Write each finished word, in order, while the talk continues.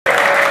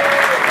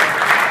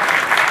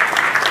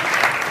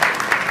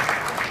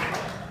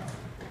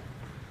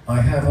I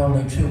have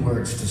only 2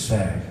 words to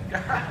say.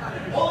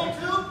 Only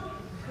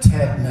 2?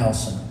 Ted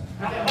Nelson.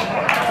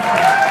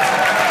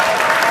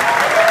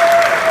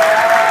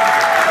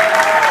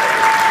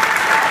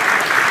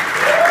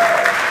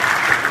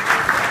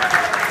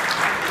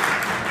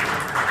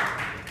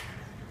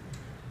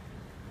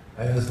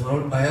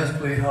 I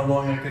asked Lee how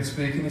long I could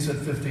speak, and he said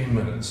 15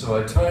 minutes. So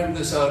I timed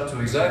this out to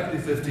exactly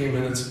 15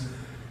 minutes,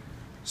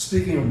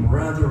 speaking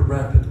rather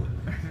rapidly.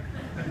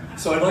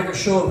 So I'd like a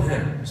show of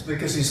hands,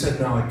 because he said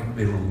now I can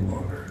be a little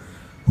longer.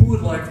 Who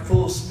would like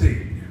full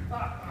speed?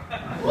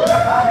 Who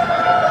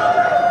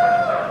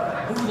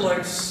would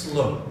like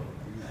slow?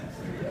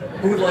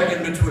 Who would like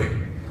in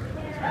between?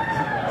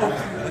 Oh,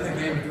 I think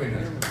the in between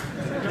is.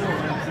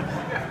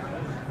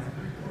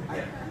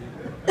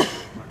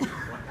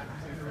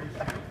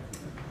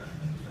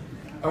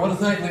 I want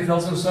to thank Lee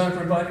Felsenstein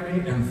for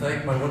inviting me, and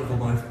thank my wonderful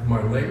wife,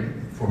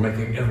 Marlene, for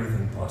making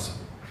everything possible.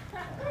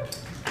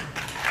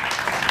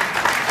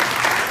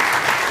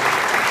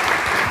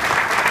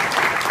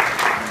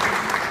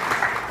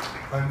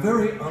 I'm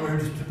very honored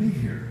to be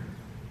here.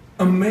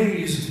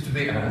 Amazed to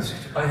be asked.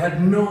 I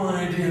had no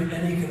idea of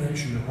any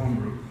connection to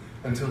homebrew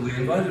until Lee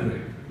invited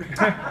me.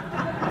 I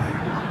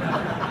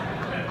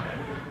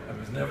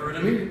was never at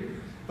a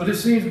meeting. But it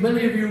seems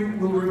many of you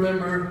will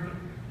remember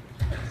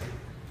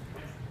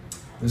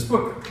this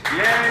book.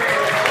 Yay!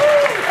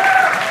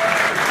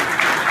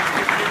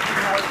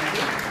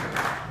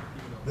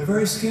 They're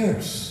very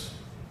scarce.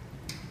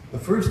 The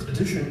first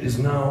edition is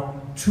now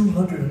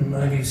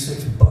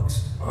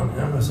 $296 on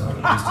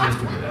Amazon, at least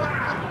yesterday.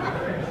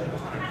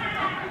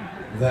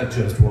 That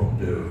just won't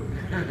do.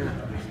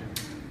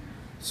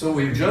 So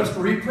we've just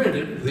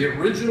reprinted the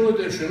original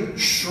edition,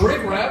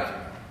 shrink-wrapped,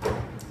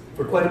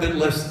 for quite a bit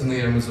less than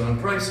the Amazon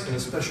price, and a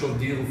special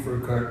deal for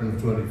a carton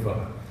of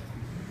 25.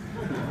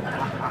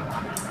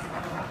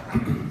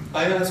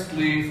 I asked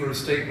Lee for a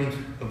statement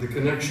of the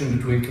connection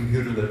between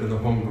Computer Lab and the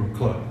HomeBrew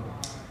Club.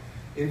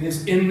 In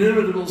his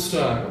inimitable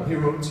style, he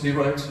writes,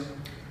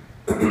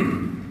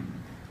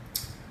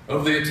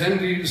 of the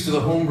attendees to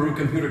the HomeBrew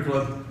Computer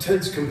Club,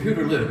 Ted's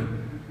Computer Lib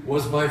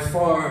was by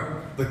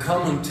far the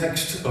common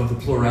text of the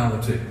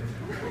plurality.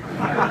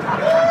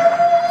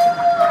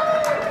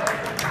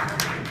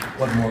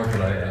 What more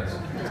could I ask?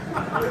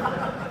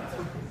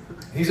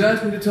 He's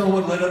asked me to tell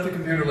what led up to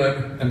Computer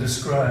Lab and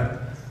describe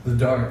the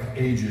dark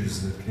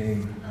ages that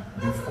came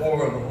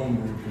before the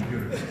HomeBrew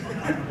Computer.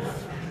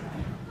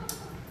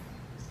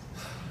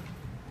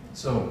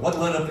 So, what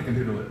led up to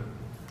Computer Lab?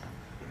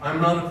 I'm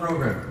not a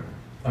programmer.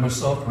 I'm a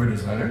software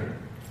designer.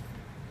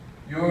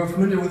 You're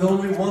familiar with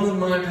only one of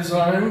my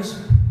designs,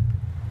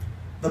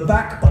 the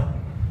back button.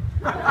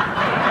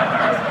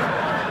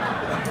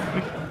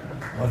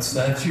 What's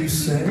that you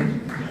say?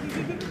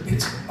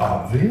 It's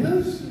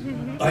obvious?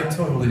 I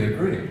totally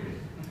agree.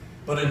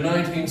 But in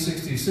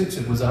 1966,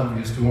 it was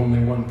obvious to only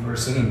one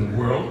person in the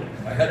world.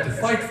 I had to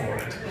fight for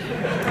it.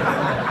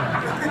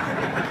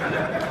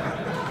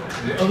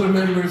 The other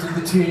members of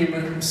the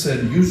team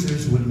said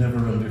users would never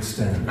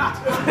understand it.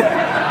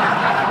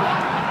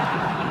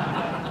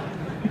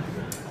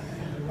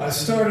 I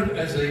started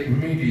as a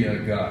media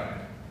guy.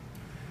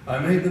 I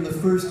may have been the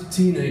first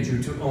teenager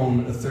to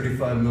own a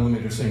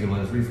 35mm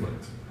single-lens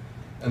reflex,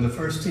 and the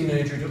first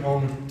teenager to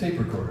own a tape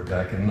recorder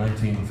back in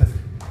 1950.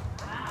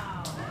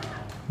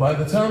 By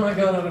the time I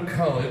got out of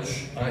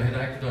college, I had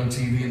acted on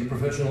TV and the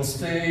professional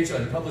stage,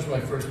 I'd published my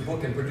first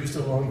book and produced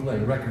a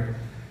long-playing record.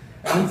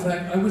 And in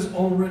fact, I was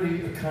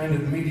already a kind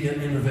of media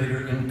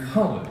innovator in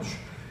college.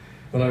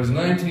 When I was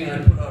 19, I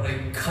put out a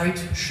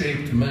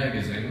kite-shaped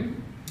magazine.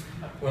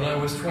 When I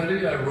was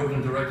 20, I wrote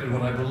and directed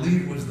what I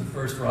believe was the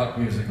first rock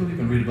musical. You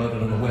can read about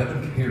it on the web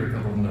and hear a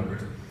couple of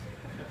numbers.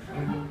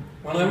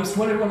 When I was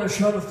 21, I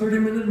shot a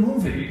 30-minute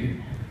movie,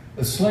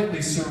 a slightly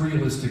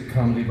surrealistic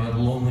comedy about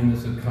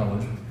loneliness at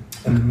college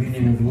and the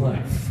meaning of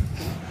life.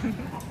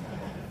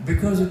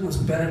 Because it was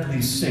badly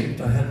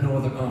synced, I had no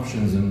other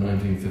options in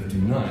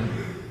 1959.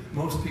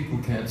 Most people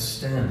can't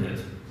stand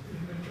it.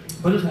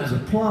 But it has a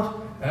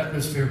plot,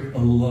 atmosphere, a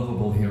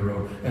lovable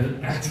hero, and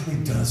it actually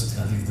does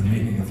tell you the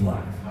meaning of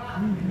life.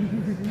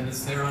 And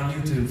it's there on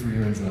YouTube for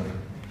your enjoyment.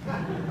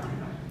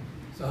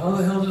 So how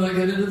the hell did I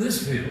get into this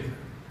field?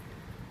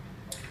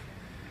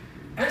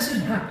 As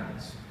it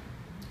happens,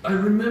 I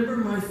remember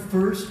my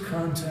first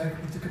contact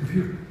with the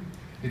computer.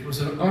 It was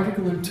an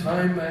article in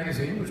Time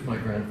magazine, which my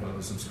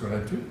grandfather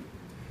subscribed to,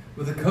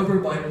 with a cover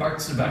by Art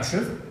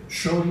Sebashev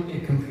showing a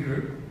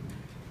computer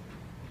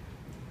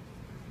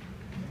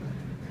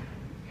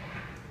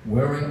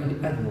wearing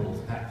an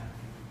admiral's hat.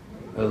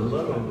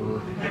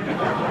 Hello.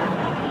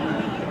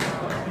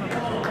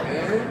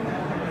 Okay.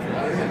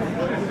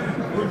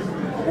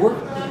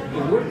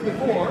 It worked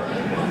before.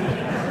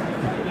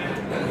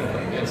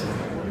 Yes.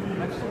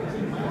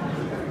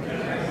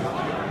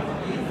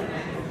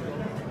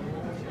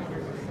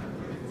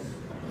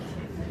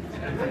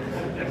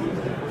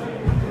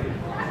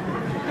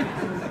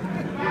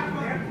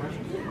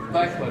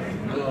 Back button.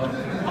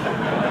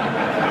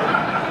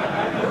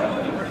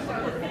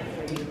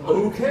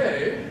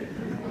 Okay.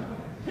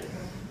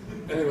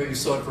 Anyway, you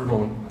saw it for a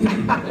moment.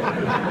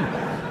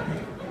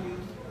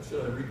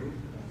 Should I reboot?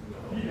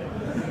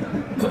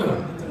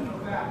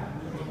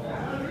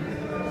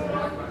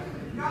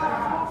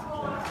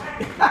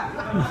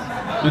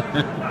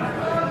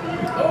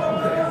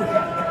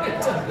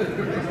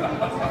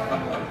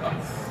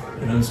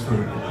 And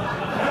unscrewed.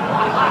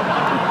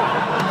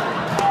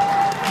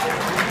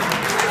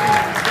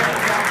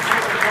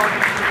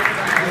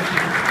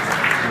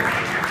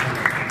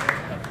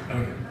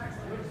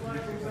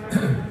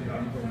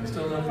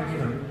 Still not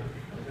picking up.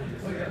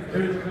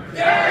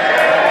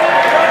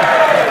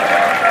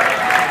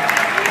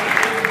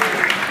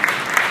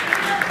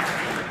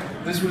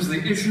 This was the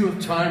issue of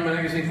Time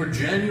magazine for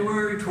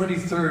January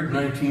 23rd,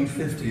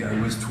 1950.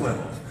 I was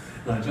 12,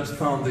 and I just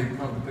found the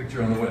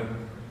picture on the web.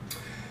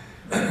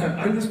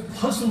 I was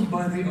puzzled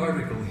by the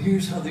article.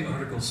 Here's how the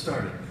article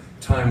started.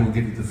 Time will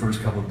give you the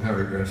first couple of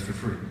paragraphs for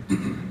free.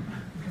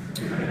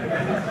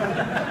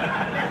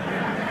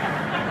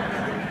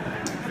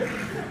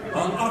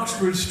 On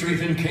Oxford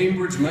Street in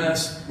Cambridge,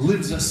 Mass,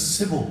 lives a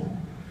Sibyl,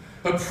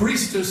 a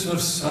priestess of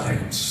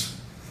science.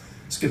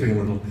 Skipping a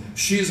little,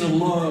 she is a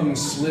long,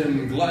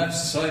 slim,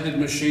 glass-sided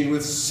machine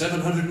with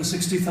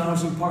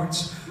 760,000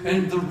 parts,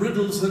 and the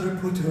riddles that are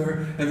put to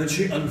her and that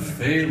she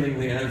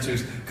unfailingly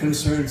answers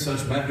concern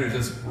such matters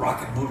as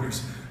rocket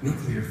motors,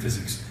 nuclear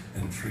physics,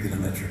 and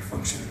trigonometric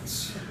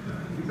functions.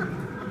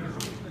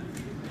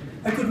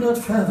 I could not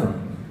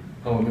fathom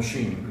how a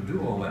machine could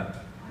do all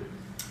that.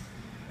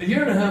 A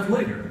year and a half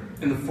later,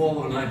 in the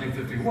fall of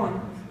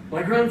 1951,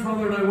 my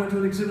grandfather and I went to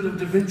an exhibit of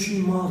Da Vinci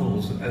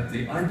models at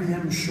the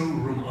IBM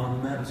showroom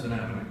on Madison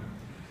Avenue.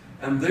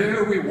 And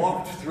there we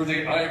walked through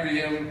the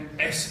IBM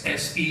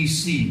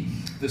SSEC,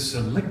 the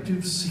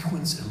Selective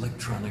Sequence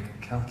Electronic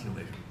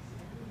Calculator.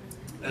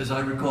 As I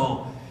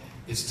recall,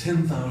 its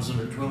 10,000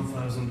 or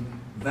 12,000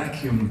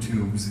 vacuum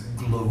tubes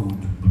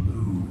glowed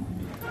blue.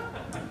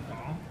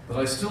 But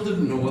I still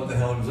didn't know what the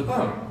hell it was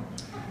about,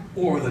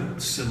 or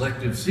that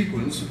selective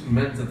sequence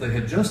meant that they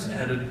had just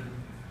added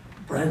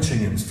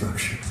branching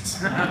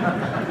instructions.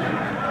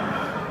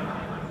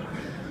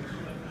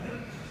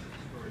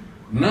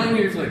 9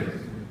 years later,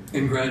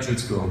 in graduate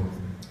school,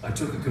 I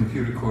took a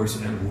computer course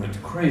and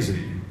went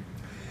crazy.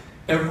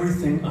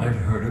 Everything I'd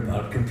heard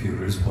about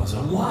computers was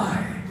a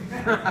lie.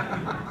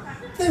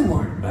 They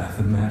weren't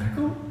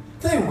mathematical.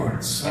 They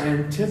weren't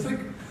scientific.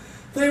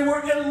 They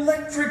were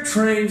electric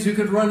trains you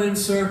could run in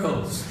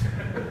circles.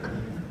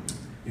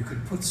 You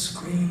could put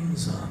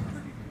screens on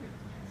them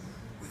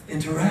with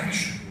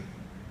interaction.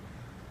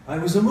 I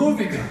was a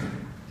movie guy.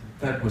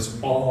 That was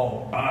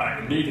all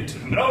I needed to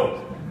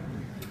know.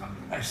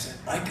 I said,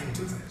 I can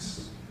do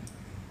this.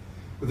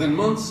 Within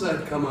months,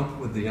 I'd come up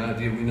with the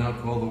idea we now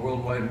call the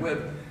World Wide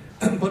Web,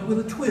 but with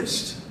a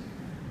twist.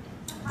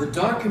 The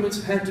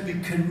documents had to be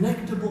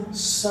connectable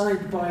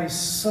side by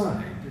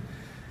side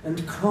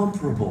and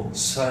comparable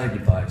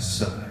side by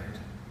side.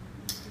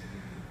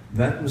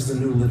 That was the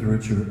new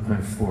literature I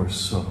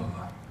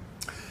foresaw.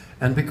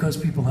 And because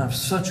people have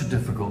such a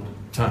difficult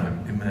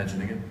time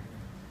imagining it,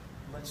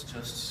 let's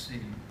just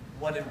see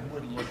what it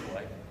would look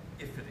like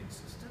if it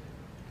existed.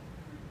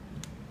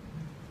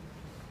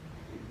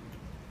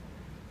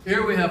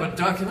 Here we have a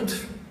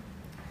document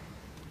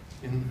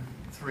in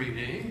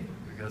 3D.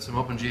 We've got some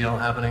OpenGL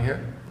happening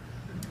here.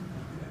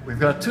 We've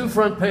got two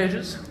front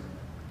pages.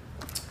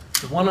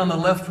 The one on the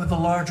left with the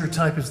larger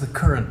type is the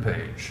current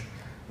page.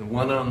 The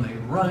one on the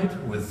right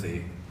with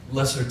the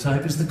lesser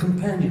type is the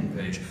companion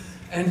page.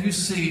 And you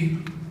see,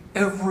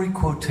 every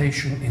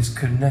quotation is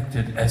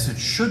connected, as it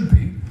should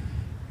be,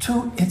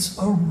 to its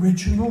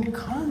original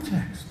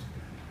context.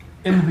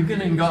 In the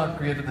beginning, God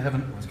created the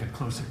heaven. Let's get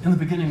closer. In the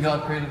beginning,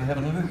 God created the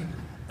heaven and earth.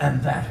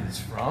 And that is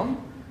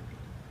from...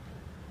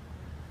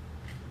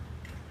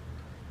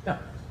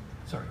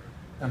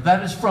 And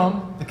that is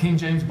from the King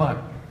James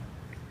Bible.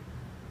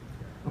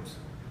 Oops.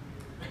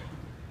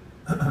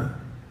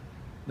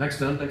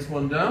 Next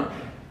one down.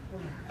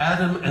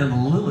 Adam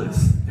and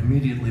Lilith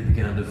immediately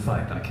began to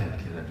fight. I can't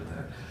get into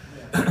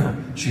that.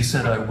 She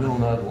said, I will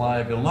not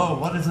lie below.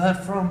 What is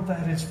that from?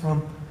 That is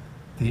from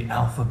the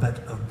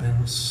alphabet of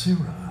Ben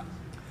Sira.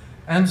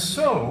 And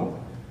so,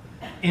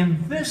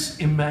 in this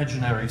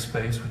imaginary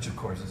space, which of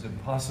course is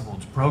impossible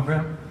to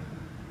program,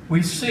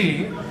 we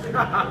see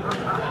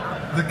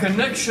the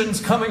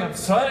connections coming up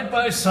side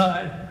by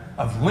side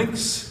of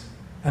links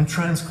and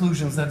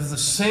transclusions. That is the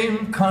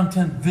same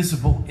content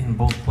visible in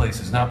both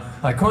places. Now,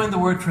 I coined the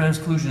word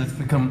transclusion. It's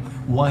become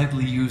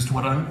widely used.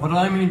 What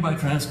I mean by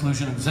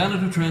transclusion,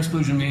 Xanadu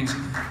transclusion means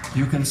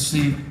you can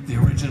see the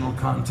original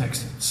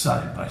context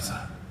side by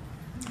side.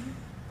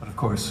 But of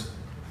course,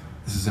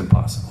 this is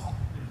impossible.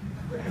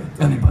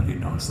 Anybody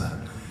knows that.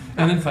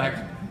 And in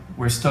fact,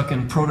 we're stuck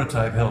in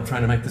prototype hell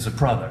trying to make this a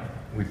product.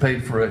 We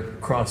paid for a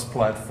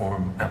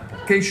cross-platform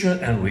application,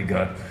 and we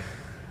got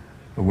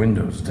a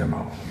Windows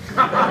demo.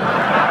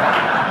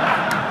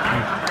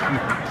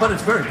 But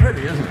it's very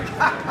pretty, isn't it?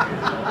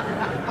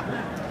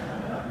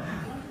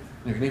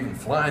 You can even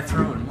fly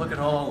through and look at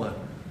all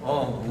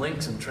the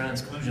links and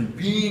transclusion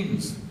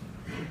beams.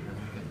 And you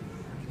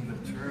can even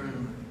turn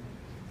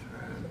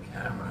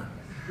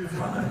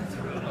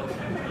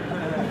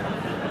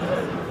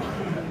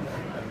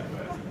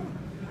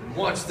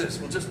Watch this.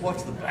 We'll just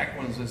watch the back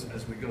ones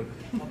as we go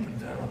up and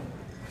down.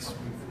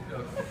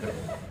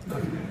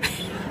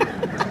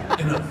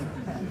 Enough.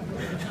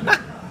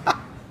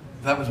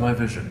 That was my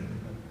vision.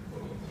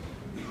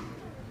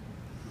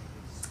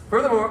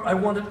 Furthermore, I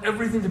wanted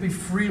everything to be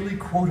freely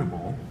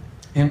quotable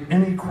in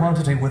any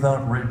quantity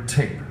without red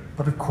tape.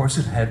 But of course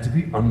it had to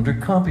be under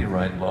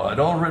copyright law. I'd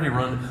already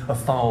run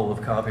afoul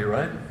of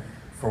copyright.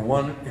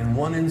 In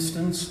one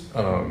instance,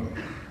 I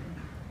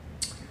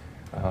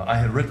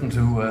had written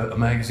to a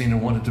magazine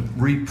and wanted to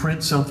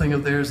reprint something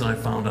of theirs, and I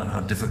found out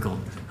how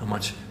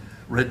much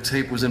red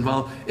tape was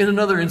involved. In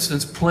another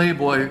instance,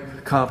 Playboy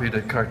copied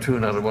a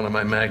cartoon out of one of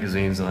my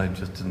magazines, and I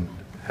just didn't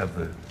have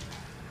the...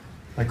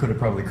 I could have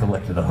probably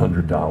collected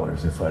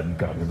 $100 if I'd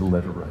gotten the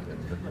letter right.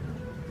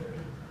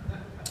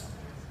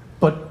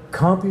 But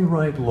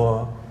copyright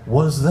law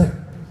was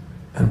there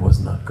and was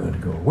not going to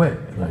go away,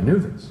 and I knew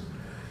this.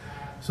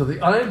 So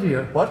the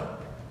idea, what?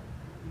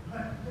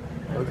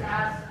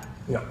 Okay.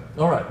 Yeah,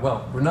 all right,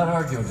 well, we're not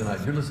arguing tonight,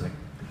 you're listening.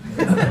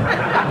 And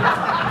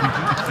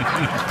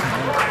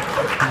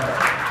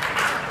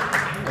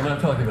I'm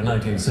talking about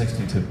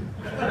 1962.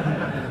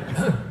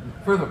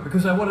 Further,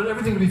 because I wanted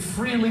everything to be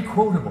freely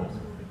quotable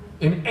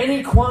in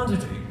any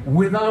quantity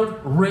without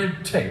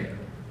red tape,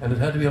 and it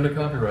had to be under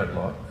copyright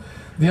law,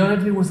 the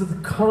idea was that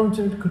the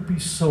content could be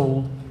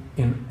sold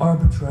in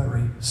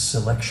arbitrary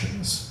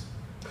selections.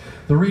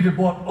 The reader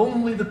bought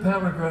only the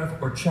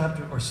paragraph or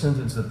chapter or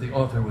sentence that the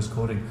author was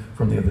quoting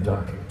from the other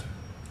document.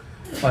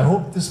 I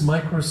hoped this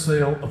micro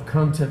sale of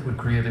content would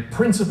create a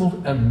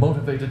principled and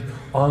motivated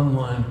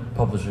online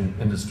publishing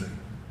industry.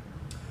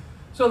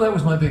 So that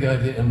was my big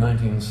idea in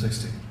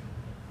 1960.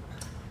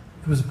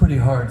 It was a pretty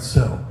hard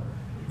sell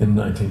in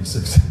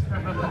 1960.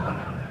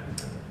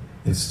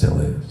 It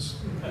still is.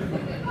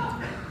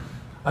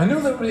 I knew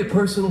there would be a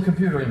personal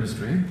computer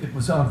industry. It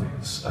was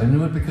obvious. I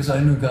knew it because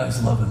I knew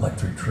guys love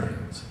electric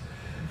trains.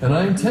 And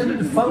I intended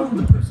to found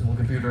the personal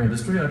computer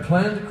industry. I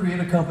planned to create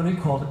a company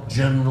called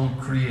General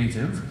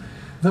Creative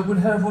that would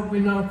have what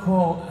we now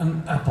call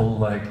an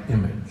Apple-like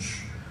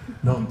image.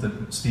 Note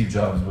that Steve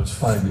Jobs was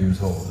 5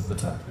 years old at the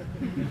time.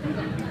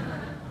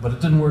 But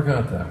it didn't work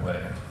out that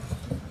way.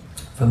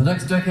 For the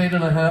next decade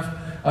and a half,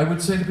 I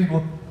would say to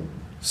people,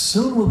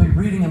 soon we'll be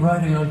reading and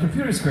writing on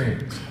computer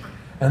screens.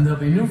 And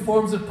there'll be new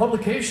forms of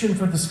publication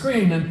for the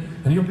screen,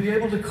 and you'll be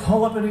able to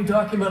call up any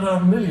document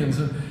out of millions,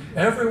 and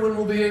everyone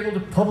will be able to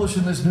publish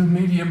in this new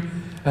medium,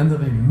 and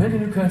there'll be many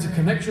new kinds of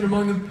connection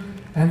among them,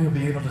 and you'll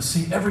be able to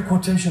see every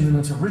quotation in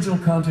its original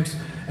context,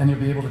 and you'll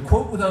be able to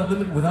quote without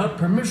limit, without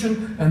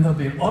permission, and there'll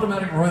be an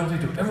automatic royalty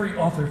to every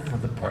author for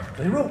the part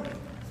they wrote.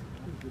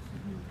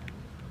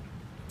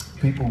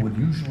 People would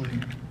usually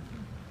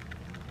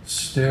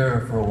stare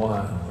for a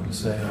while and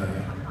say,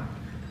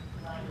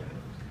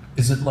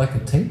 is it like a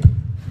tape?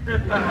 I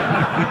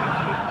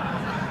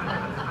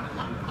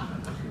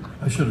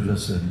should have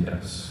just said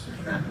yes.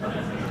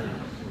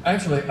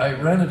 Actually, I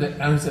ran into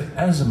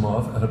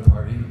Asimov at a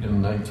party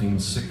in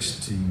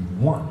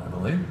 1961, I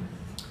believe,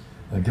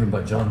 given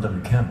by John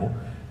W. Campbell,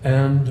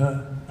 and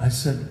I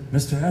said,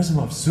 Mr.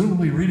 Asimov, soon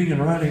we'll be reading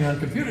and writing on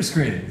computer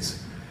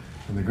screens.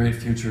 And the great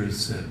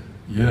futurist said,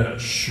 yeah,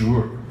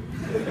 sure.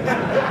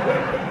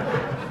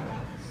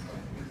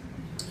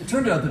 It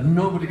turned out that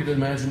nobody could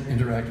imagine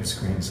interactive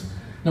screens.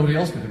 Nobody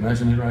else could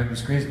imagine interactive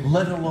screens,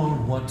 let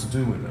alone what to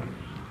do with them.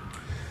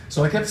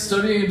 So I kept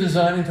studying and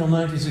designing until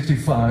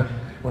 1965,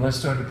 when I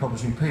started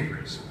publishing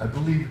papers. I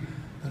believe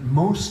that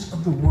most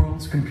of the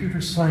world's computer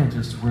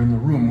scientists were in the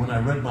room when I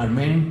read my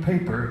main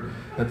paper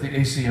at the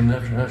ACM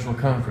National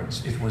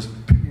Conference. It was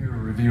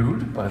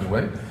peer-reviewed, by the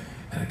way,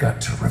 and it got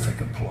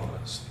terrific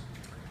applause.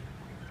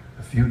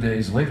 A few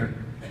days later,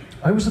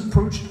 I was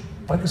approached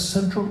by the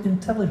Central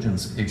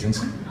Intelligence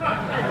Agency,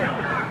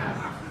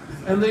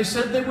 and they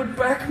said they would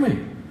back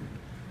me.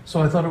 So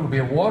I thought it would be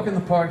a walk in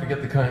the park to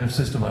get the kind of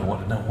system I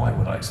wanted. Now, why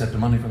would I accept the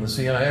money from the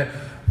CIA?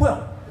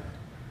 Well,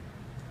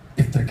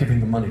 if they're giving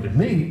the money to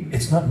me,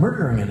 it's not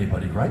murdering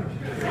anybody, right?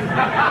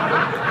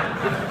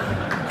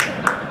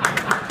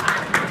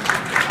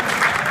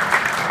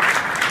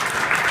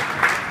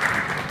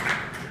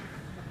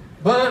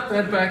 But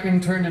that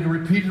backing turned into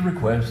repeated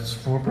requests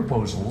for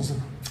proposals,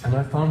 and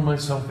I found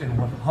myself in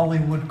what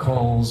Hollywood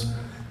calls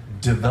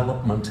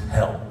development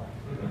hell.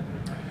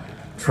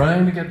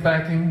 Trying to get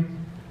backing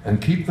and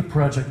keep the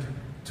project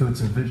to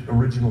its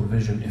original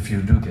vision if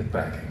you do get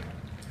backing.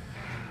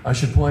 I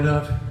should point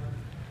out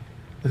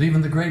that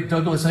even the great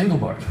Douglas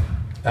Engelbart,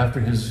 after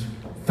his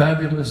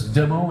fabulous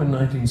demo in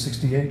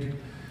 1968,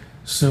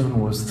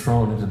 soon was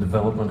thrown into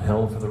development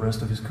hell for the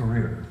rest of his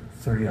career,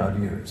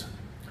 30-odd years.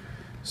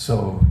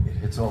 So it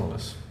hits all of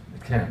us.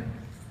 It can.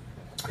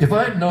 If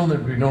I had known there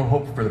would be no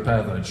hope for the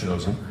path I'd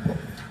chosen,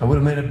 I would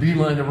have made a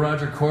beeline to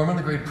Roger Corman,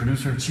 the great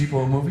producer of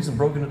cheapo movies, and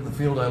broken into the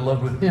field I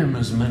loved with him,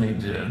 as many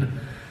did,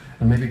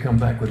 and maybe come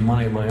back with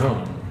money of my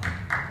own.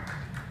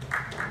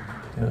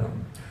 Yeah.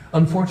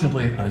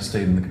 Unfortunately, I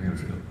stayed in the computer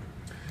field.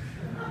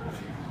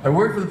 I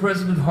worked for the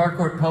president of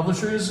Harcourt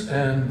Publishers,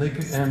 and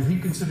he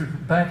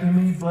considered backing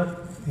me,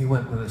 but he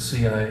went with a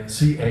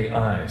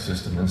CAI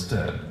system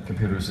instead,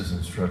 computer assisted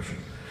instruction.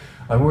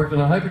 I worked on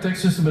a hypertext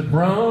system at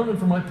Brown, and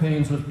for my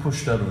pains was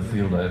pushed out of the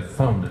field I had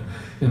founded.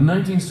 In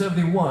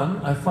 1971,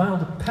 I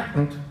filed a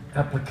patent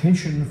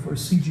application for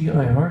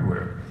CGI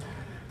hardware,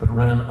 but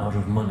ran out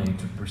of money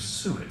to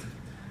pursue it.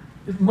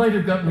 It might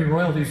have gotten me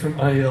royalties from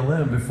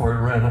ILM before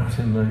it ran out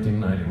in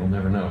 1990, we'll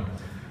never know.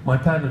 My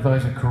patent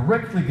advisor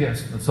correctly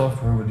guessed that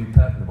software would be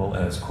patentable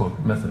as, quote,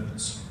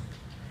 methods.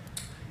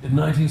 In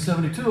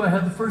 1972, I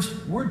had the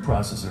first word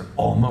processor,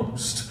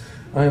 almost.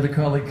 I and a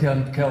colleague,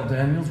 Cal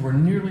Daniels, were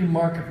nearly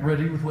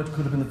market-ready with what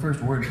could have been the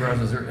first word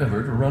processor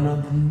ever to run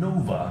on the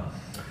Nova.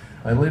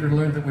 I later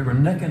learned that we were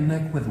neck and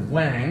neck with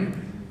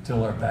Wang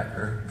till our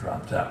backer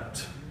dropped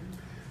out.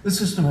 This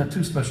system had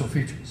two special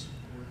features.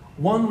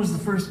 One was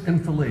the first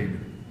Infilade,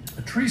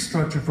 a tree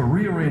structure for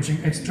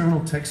rearranging external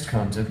text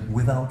content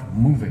without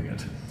moving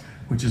it,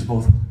 which is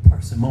both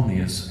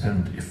parsimonious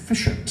and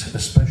efficient,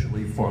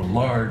 especially for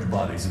large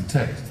bodies of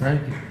text.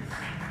 Thank you.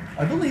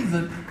 I believe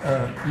that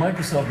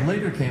Microsoft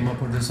later came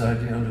up with this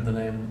idea under the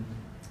name,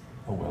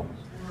 oh well.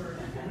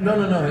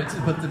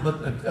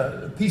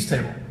 No, Peace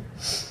Table.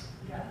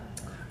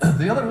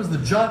 The other was the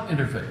JOT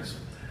interface,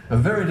 a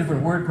very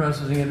different word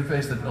processing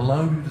interface that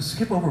allowed you to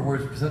skip over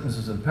words,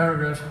 sentences, and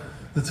paragraphs.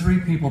 The three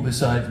people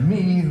besides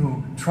me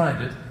who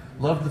tried it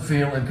loved the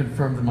feel and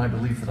confirmed my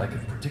belief that I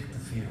could predict the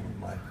feel of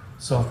my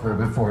software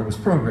before it was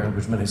programmed,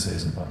 which many say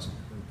is impossible.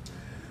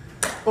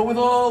 But with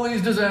all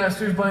these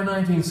disasters, by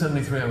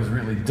 1973 I was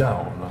really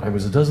down. I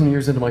was a dozen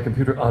years into my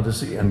computer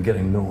odyssey and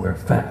getting nowhere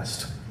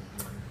fast.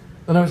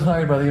 Then I was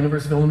hired by the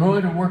University of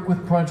Illinois to work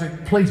with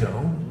Project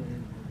Plato,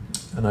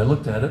 and I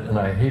looked at it and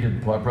I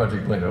hated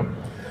Project Plato.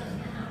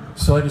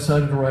 So I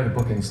decided to write a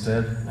book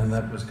instead, and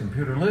that was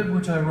Computer Lib,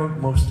 which I wrote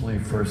mostly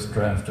first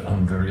draft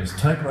on various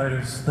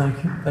typewriters,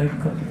 thank you,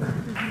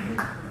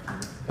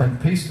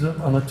 and pasted up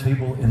on a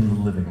table in the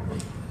living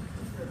room.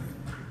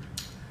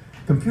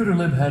 Computer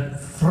Lib had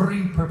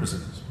three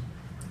purposes.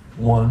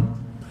 One,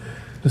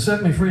 to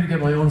set me free to get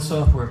my own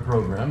software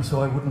program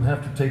so I wouldn't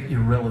have to take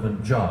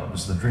irrelevant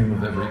jobs, the dream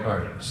of every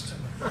artist.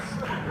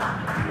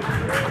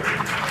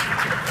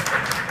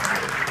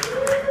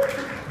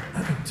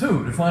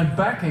 Two, to find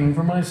backing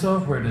for my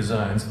software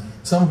designs,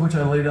 some of which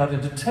I laid out in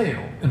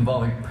detail,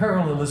 involving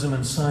parallelism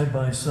and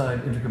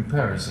side-by-side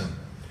intercomparison,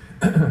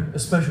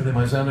 especially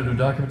my Xanadu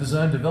document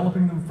design,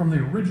 developing from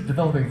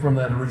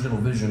that original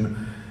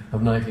vision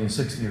of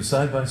 1960 of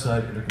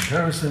side-by-side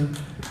intercomparison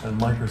and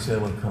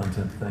micro-sale of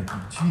content. Thank you.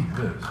 Gee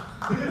whiz.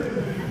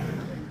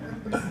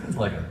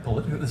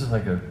 This is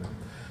like a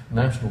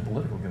national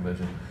political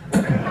convention.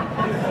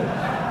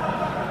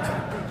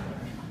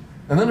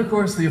 And then, of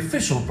course, the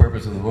official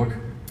purpose of the book.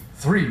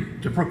 3,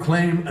 to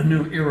proclaim a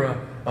new era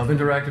of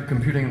interactive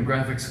computing and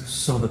graphics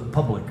so the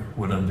public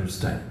would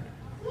understand.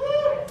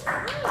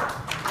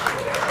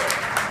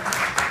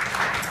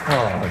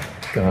 Oh,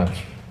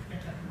 gosh.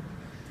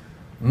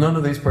 None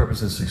of these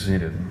purposes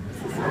succeeded.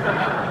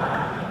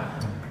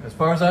 As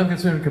far as I'm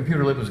concerned,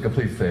 Computer Lib was a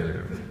complete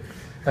failure.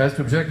 As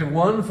to Objective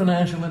 1,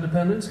 financial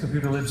independence,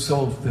 Computer Lib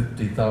sold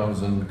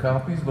 50,000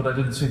 copies, but I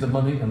didn't see the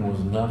money and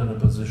was not in a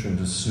position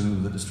to sue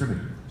the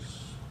distributors.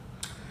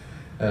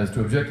 As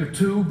to Objective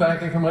 2,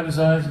 backing for my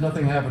designs,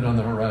 nothing happened on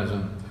the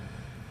horizon.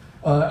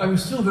 I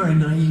was still very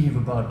naive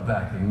about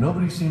backing.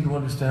 Nobody seemed to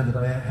understand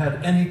that I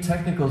had any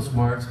technical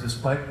smarts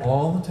despite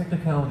all the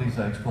technicalities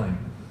I explained,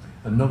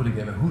 and nobody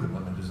gave a hoot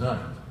about my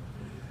designs.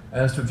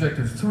 As to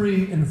Objective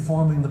 3,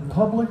 informing the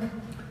public,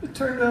 it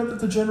turned out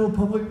that the general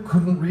public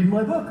couldn't read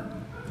my book.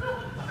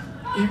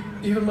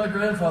 Even my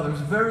grandfather, who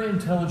was a very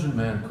intelligent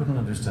man, couldn't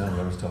understand what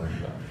I was talking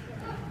about.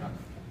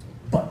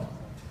 But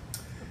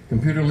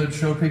Computer Lib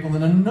showed people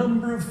in a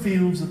number of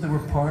fields that they were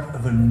part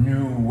of a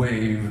new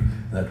wave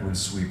that would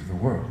sweep the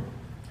world.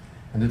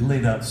 And it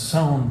laid out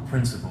sound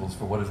principles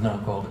for what is now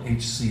called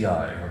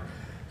HCI, or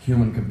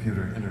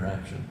human-computer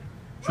interaction.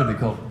 Should be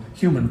called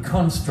human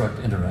construct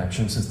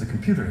interaction, since the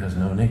computer has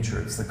no nature.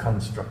 It's the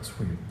constructs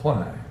we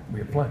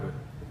apply to it.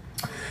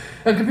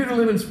 And Computer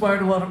Lib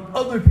inspired a lot of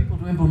other people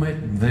to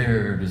implement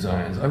their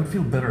designs. I would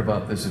feel better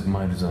about this if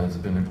my designs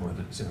had been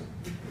implemented too.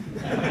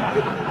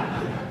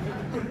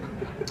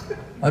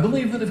 I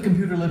believe that if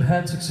Computer Lib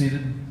had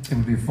succeeded, it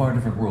would be a far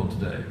different world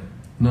today,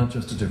 not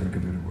just a different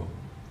computer world.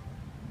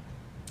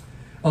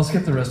 I'll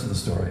skip the rest of the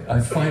story.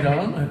 I fight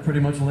on. I pretty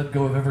much let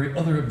go of every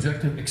other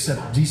objective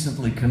except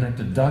decently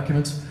connected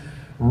documents,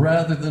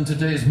 rather than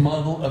today's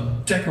model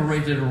of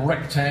decorated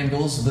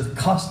rectangles, the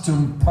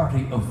costume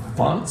party of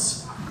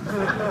fonts,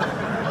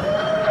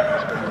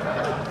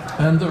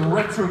 and the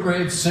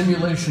retrograde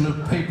simulation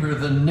of paper,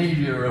 the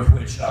nadir of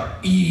which are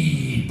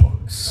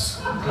e-books.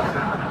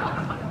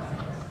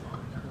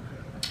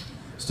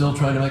 Still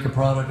trying to make a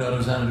product out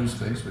of Xanadu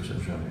space, which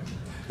I've shown you.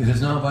 It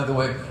has now, by the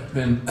way,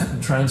 been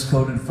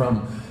transcoded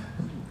from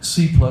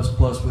C++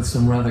 with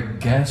some rather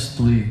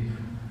ghastly,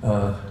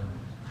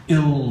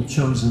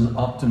 ill-chosen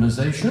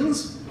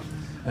optimizations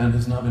and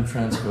has now been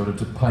transcoded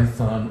to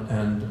Python,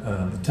 and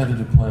the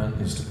tentative plan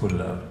is to put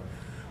it out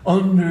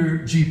under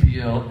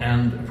GPL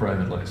and a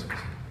private license.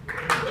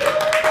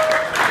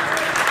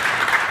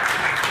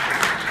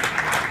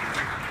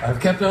 I've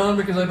kept on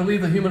because I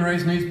believe the human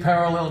race needs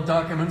parallel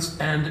documents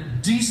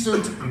and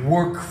decent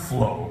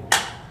workflow.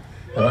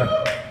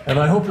 And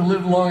I hope to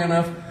live long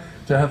enough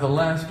to have the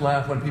last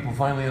laugh when people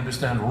finally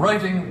understand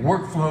writing,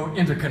 workflow,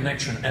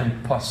 interconnection,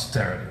 and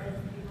posterity.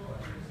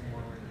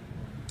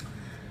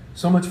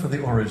 So much for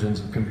the origins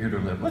of computer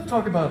lib. Let's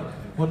talk about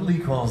what Lee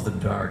calls the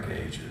Dark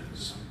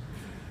Ages.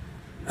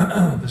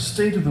 The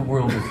state of the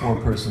world before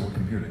personal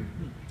computing.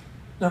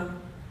 Now,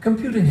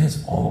 computing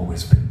has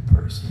always been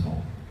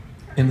personal,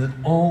 in that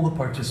all the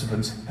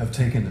participants have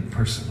taken it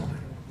personally.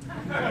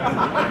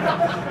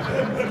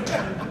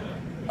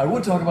 I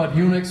would talk about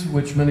Unix,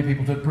 which many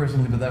people took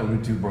personally, but that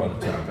would be too broad a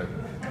topic.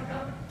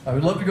 I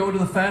would love to go into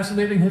the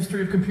fascinating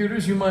history of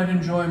computers. You might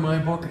enjoy my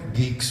book,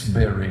 Geeks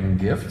Bearing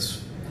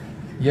Gifts.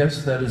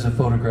 Yes, that is a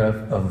photograph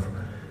of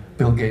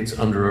Bill Gates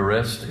under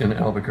arrest in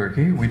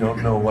Albuquerque. We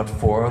don't know what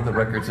for. The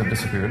records have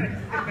disappeared.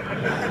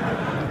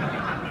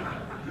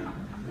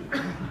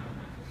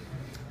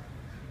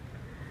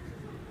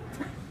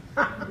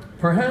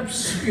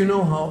 Perhaps you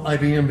know how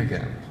IBM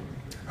began.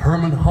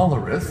 Herman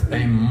Hollerith,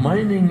 a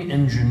mining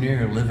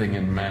engineer living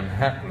in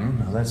Manhattan,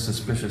 now that's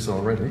suspicious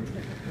already,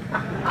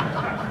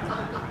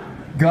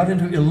 got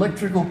into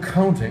electrical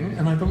counting,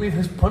 and I believe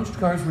his punched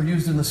cards were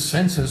used in the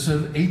census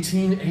of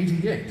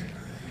 1888.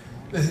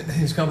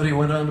 His company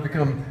went on to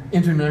become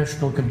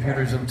International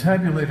Computers and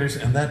Tabulators,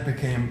 and that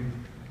became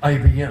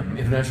IBM,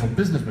 International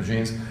Business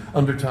Machines,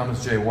 under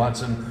Thomas J.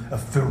 Watson, a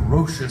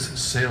ferocious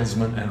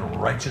salesman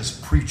and righteous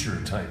preacher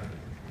type.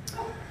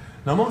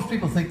 Now, most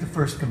people think the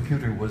first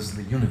computer was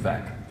the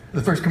UNIVAC.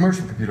 The first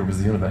commercial computer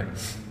was the UNIVAC,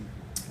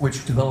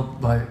 which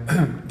developed by,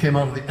 came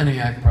out of the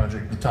ENIAC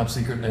project, the top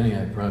secret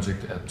ENIAC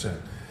project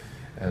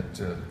at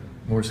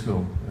Moore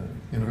School,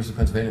 University of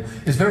Pennsylvania.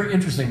 It's very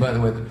interesting, by the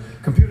way, that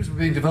computers were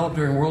being developed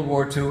during World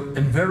War II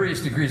in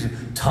various degrees of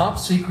top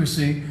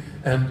secrecy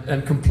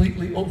and complete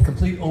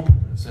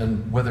openness.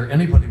 And whether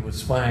anybody was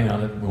spying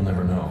on it, we'll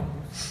never know.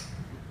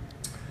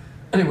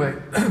 Anyway,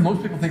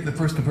 most people think the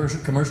first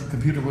commercial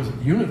computer was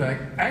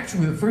UNIVAC.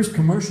 Actually, the first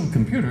commercial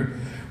computer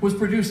was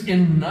produced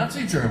in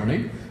Nazi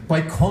Germany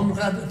by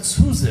Konrad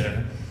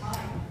Zuse,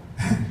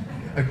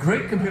 a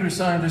great computer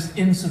scientist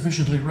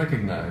insufficiently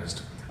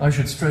recognized. I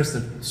should stress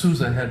that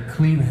Zuse had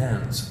clean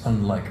hands,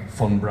 unlike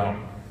von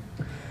Braun.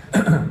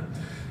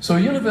 So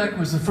UNIVAC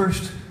was the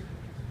first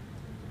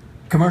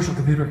commercial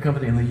computer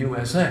company in the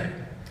USA.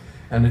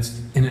 And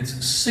in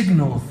its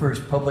signal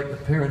first public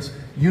appearance,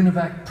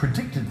 UNIVAC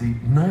predicted the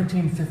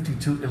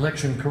 1952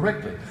 election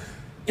correctly.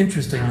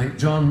 Interestingly,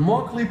 John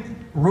Mauchly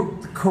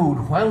wrote the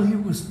code while he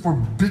was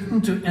forbidden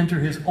to enter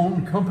his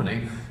own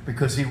company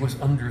because he was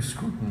under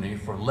scrutiny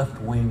for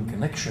left-wing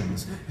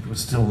connections. It was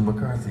still the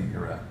McCarthy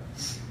era.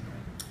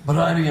 But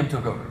IBM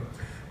took over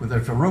with their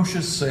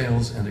ferocious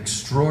sales and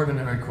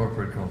extraordinary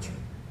corporate culture.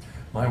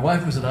 My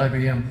wife was at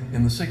IBM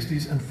in the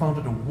 60s and found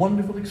it a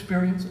wonderful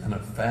experience and a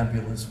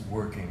fabulous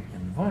working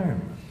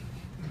environment.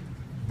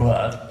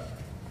 But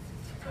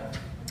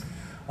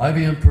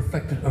IBM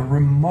perfected a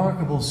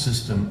remarkable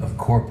system of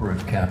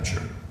corporate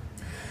capture.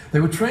 They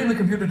would train the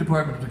computer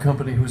department of the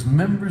company whose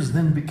members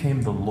then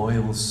became the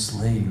loyal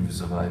slaves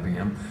of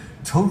IBM,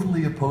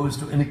 totally opposed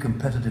to any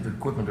competitive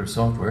equipment or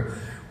software,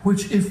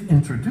 which, if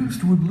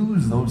introduced, would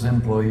lose those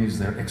employees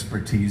their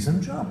expertise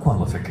and job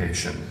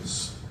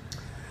qualifications.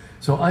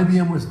 So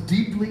IBM was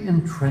deeply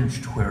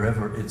entrenched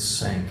wherever it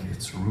sank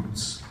its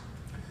roots.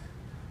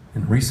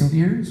 In recent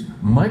years,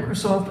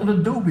 Microsoft and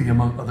Adobe,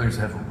 among others,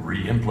 have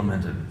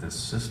re-implemented this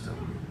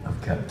system of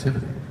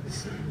captivity.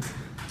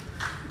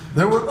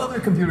 There were other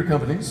computer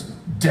companies,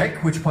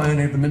 DEC, which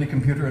pioneered the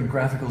mini-computer and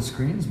graphical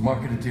screens,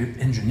 marketed to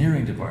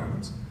engineering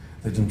departments.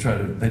 They didn't try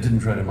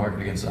to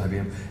market against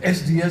IBM.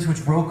 SDS,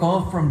 which broke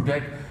off from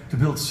DEC to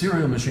build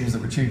serial machines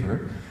that were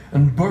cheaper,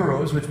 and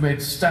Burroughs, which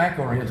made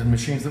stack-oriented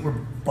machines that were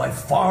by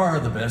far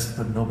the best,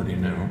 but nobody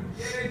knew.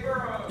 Yay,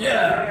 Burroughs!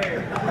 Yeah!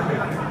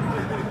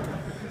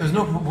 There's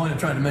no point in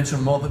trying to mention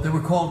them all, but they were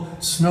called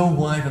Snow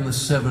White and the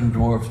Seven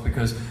Dwarfs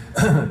because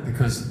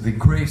the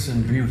grace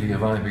and beauty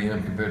of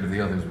IBM compared to the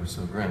others was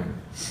so grand.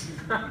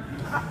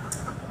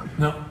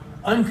 Now,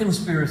 I'm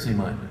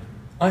conspiracy-minded.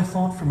 I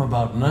thought from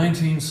about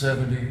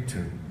 1970 to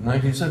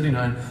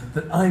 1979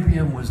 that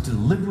IBM was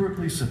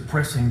deliberately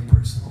suppressing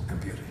personal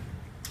computing.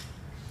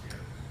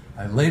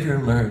 I later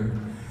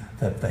learned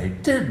that they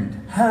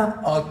didn't have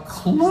a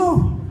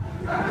clue.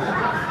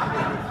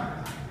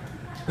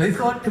 They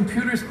thought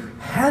computers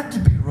had to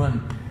be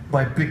run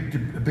by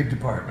big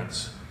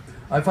departments.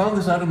 I found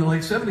this out in the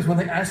late 70s when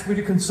they asked me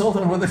to consult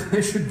on whether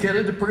they should get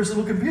into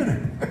personal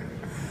computing.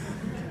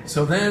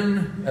 So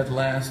then, at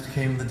last,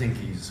 came the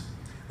Dinkies.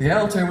 The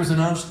Altair was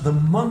announced the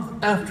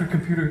month after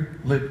Computer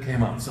Lib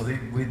came out. So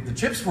the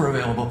chips were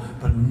available,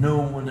 but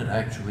no one had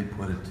actually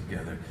put it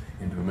together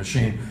into a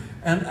machine.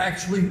 And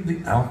actually,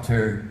 the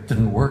Altair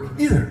didn't work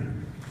either.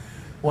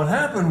 What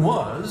happened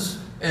was,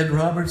 Ed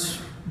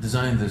Roberts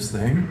designed this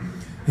thing.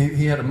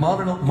 He had a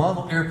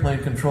model airplane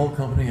control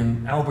company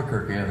in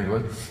Albuquerque, I think it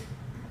was,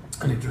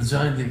 and he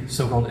designed the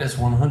so-called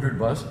S100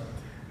 bus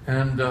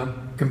and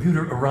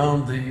computer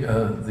around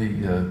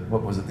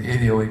what was it, the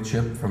 8008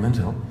 chip from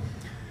Intel,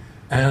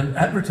 and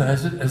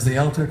advertised it as the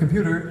Altair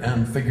computer,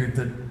 and figured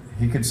that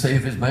he could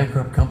save his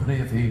bankrupt company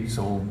if he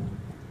sold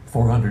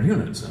 400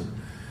 units. And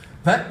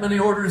that many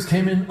orders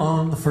came in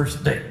on the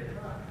first day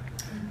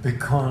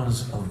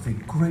because of the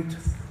great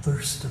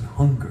thirst and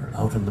hunger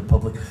out in the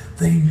public.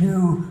 They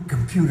knew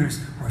computers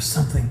were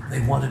something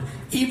they wanted,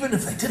 even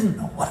if they didn't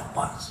know what it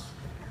was.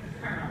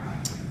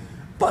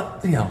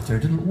 But the Altair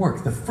didn't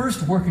work. The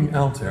first working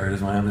Altair, it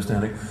is my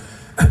understanding,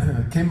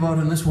 came about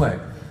in this way.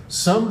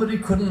 Somebody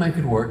couldn't make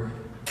it work,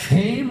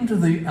 came to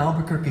the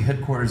Albuquerque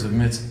headquarters of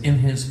MITS in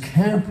his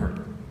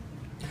camper,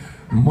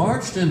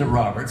 marched into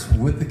Roberts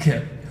with the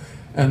kit,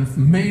 and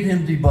made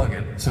him debug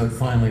it, so it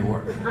finally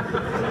worked.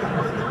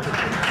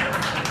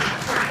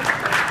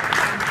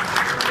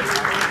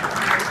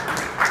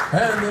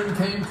 And then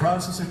came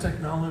processor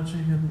technology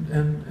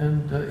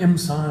and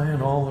IMSI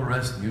and all the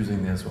rest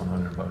using the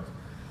S100 bucks.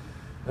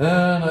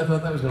 And I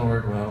thought that was going to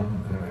work well.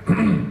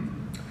 Anyway.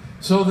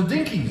 So the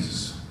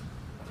Dinkies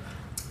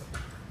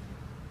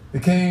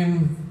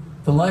became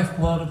the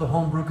lifeblood of the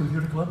HomeBrew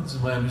Computer Club. This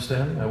is my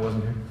understanding. I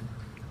wasn't here.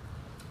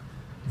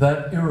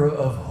 That era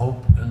of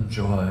hope and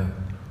joy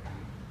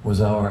was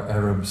our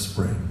Arab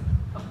Spring.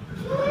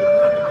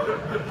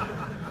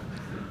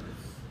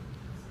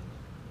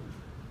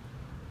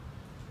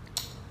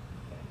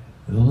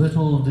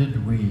 Little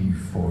did we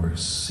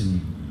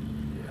foresee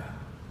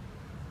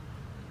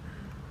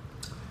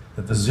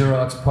that the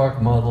Xerox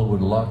PARC model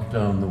would lock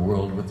down the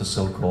world with the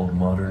so-called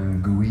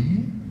modern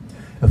GUI,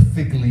 a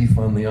fig leaf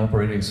on the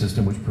operating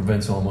system which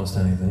prevents almost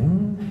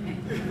anything,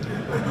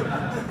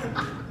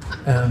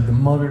 and the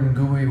modern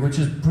GUI which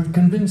has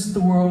convinced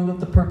the world that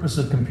the purpose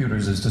of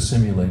computers is to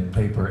simulate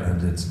paper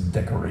and its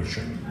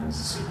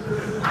decorations.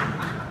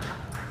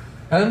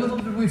 And little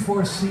did we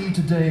foresee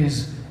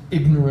today's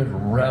ignorant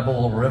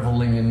rabble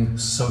reveling in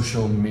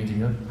social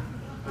media,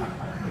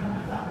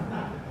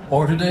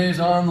 or today's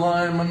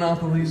online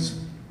monopolies,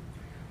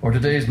 or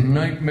today's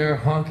nightmare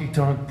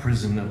honky-tonk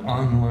prison of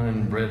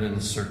online bread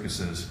and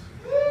circuses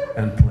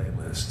and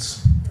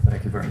playlists.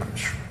 Thank you very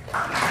much.